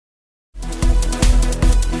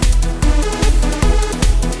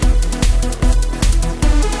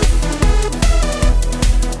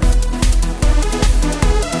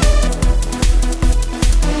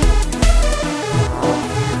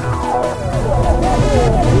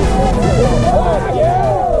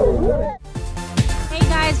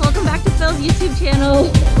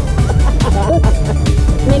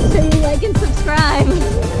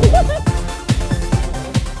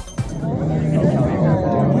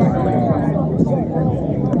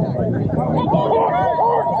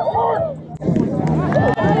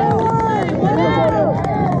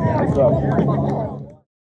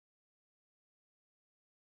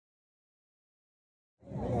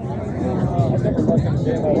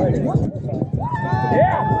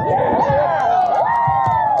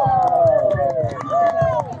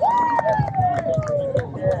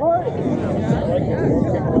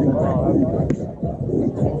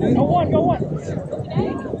Go one.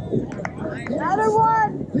 Another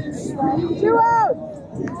one. 2 out.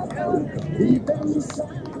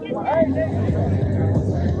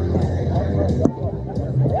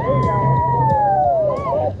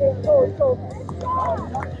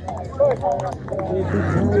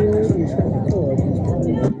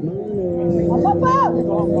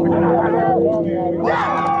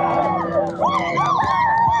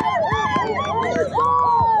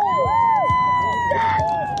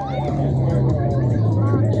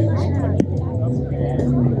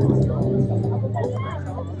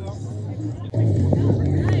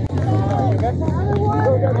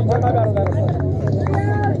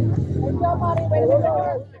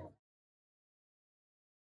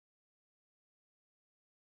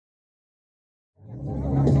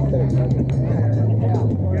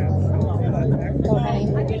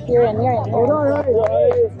 You're in. Hold on, right.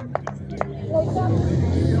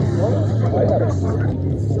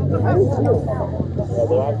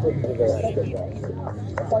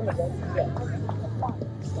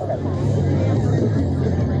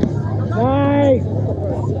 Nice.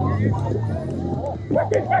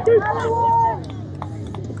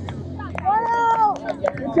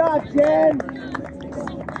 Good job, Jen.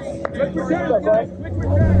 Good return, guys. Quick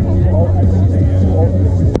return.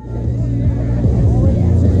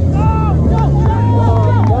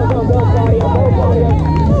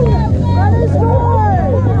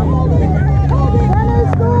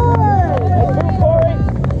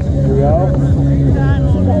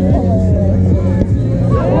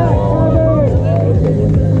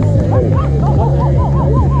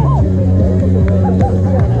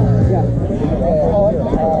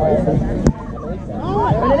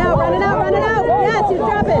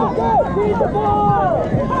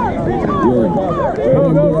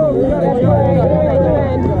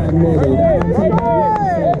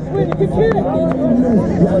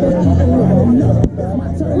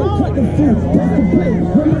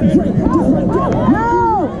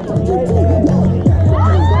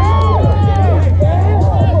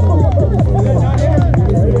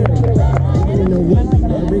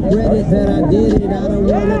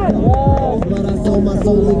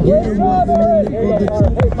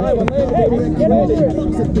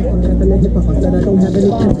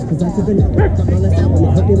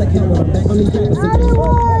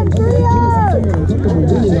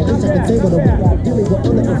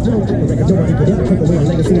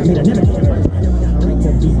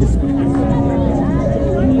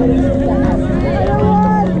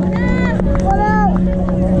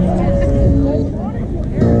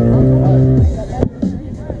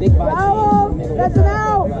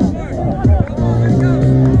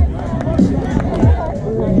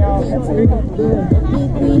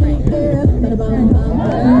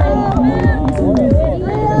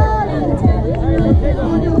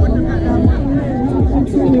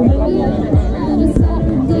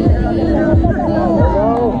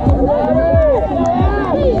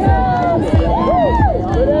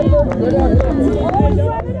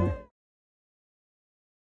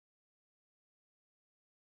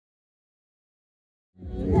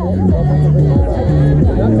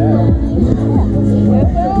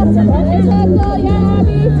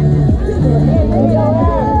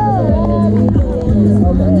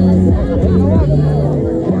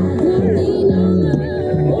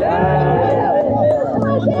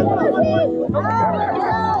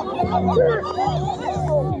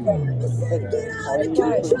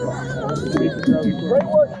 Great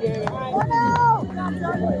work, Jamie.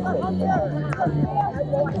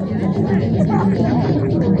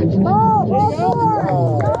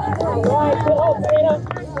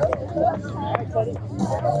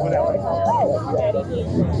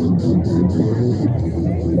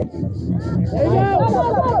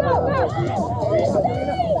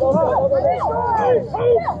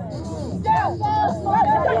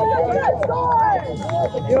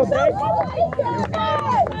 You okay?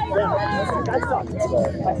 That sucks.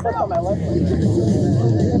 I stepped on my left leg.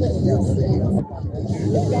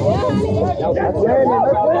 That's Landon.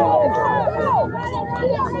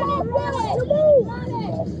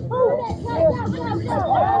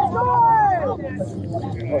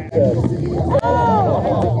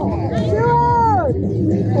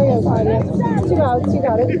 Let's Two outs. You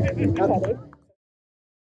got it.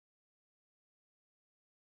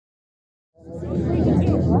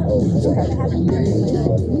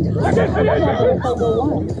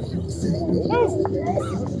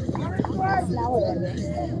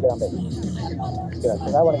 Get on base. Good.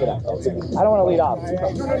 I want to get up. I don't want to lead off.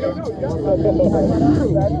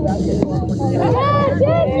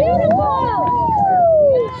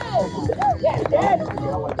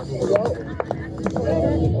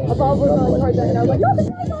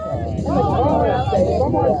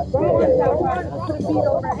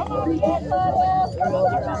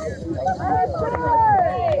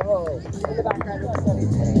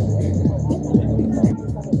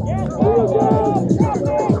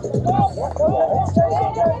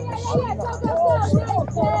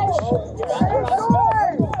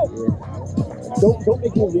 Don't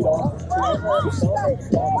make me lead off.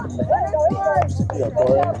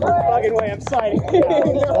 Fucking way, I'm sliding. I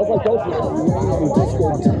was like, go for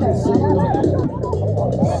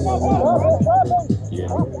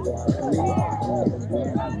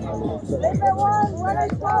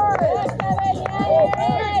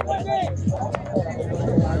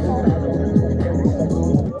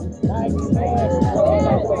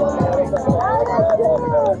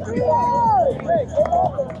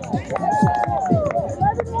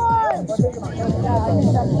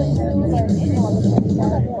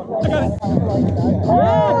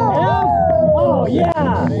Oh,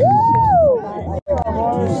 yeah!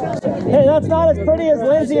 Hey, that's not as pretty as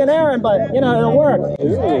Lindsay and Aaron, but, you know, it'll work.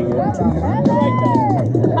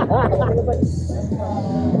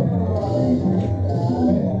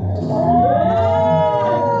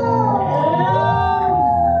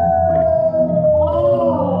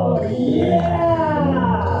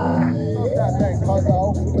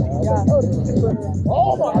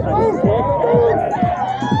 Oh my God!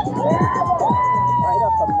 Right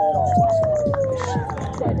up the middle.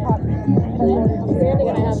 They're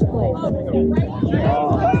gonna have to play.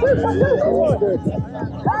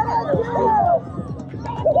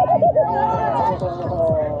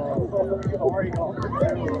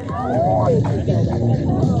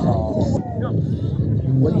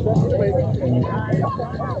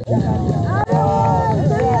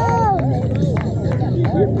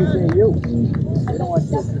 You. We don't want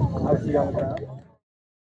you out on the ground.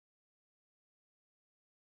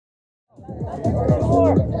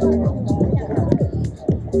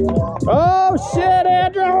 Oh shit,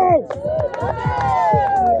 Andrew!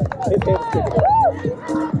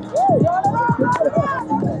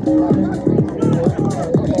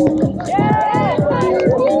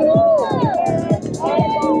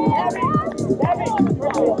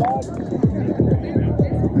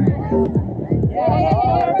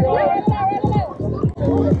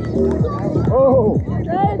 Oh!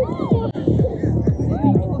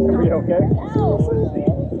 Are you okay?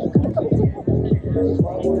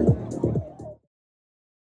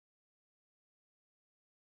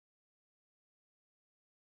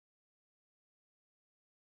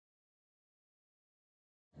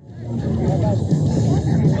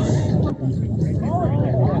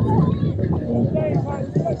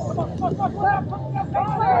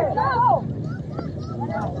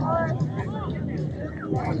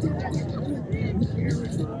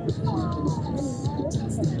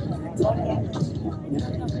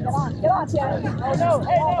 Get on, Chad. Oh no,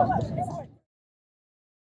 hey, no.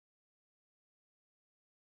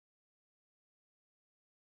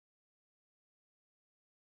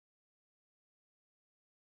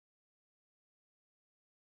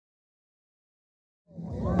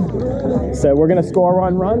 So we're gonna score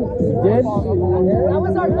one run. Did? That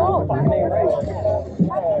was our goal.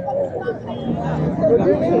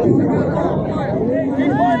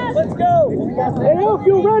 Let's go. Hey, Elf,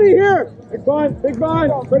 you ready here? Big Bun,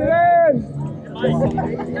 put it in.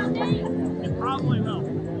 It probably will.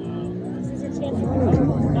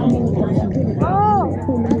 Oh!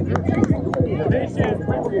 Patience,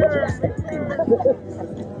 right here.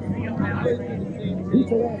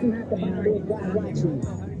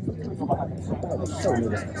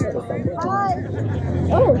 Hi.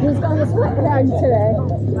 Oh, who's going to split bag today?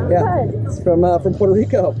 Yeah, Good. it's from Puerto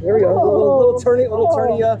Rico. Here we go. Little turny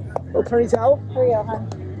towel. Here we go, hon.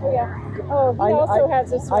 Here we go. Oh, he also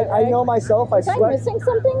has a sweat. I know myself. Was I missing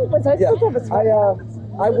something? Was I supposed to have a sweat?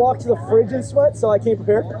 I walked to the fridge in sweat, so I came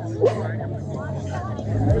prepared.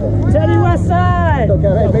 Teddy West Side! Okay,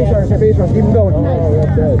 hey, base rush, keep him going.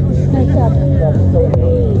 Nice job.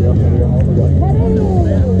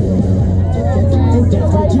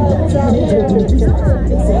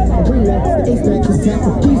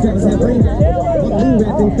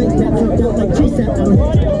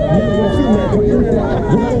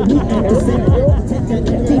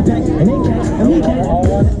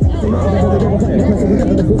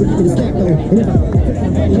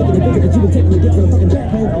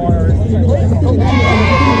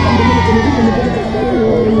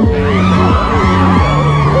 Hey!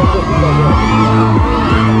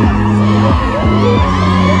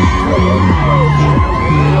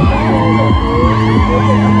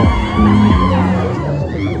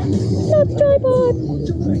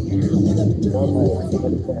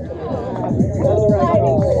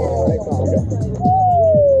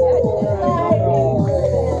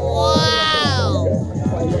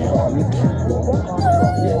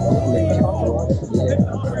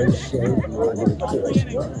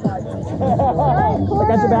 I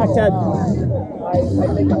got your back, Ted.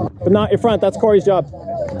 But not your front. That's Corey's job. I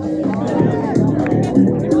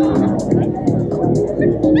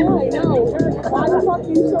know. Why the fuck are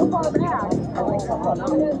you so far back? I'm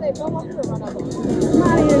gonna say, don't want to run up. Come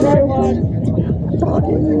out of here, everyone.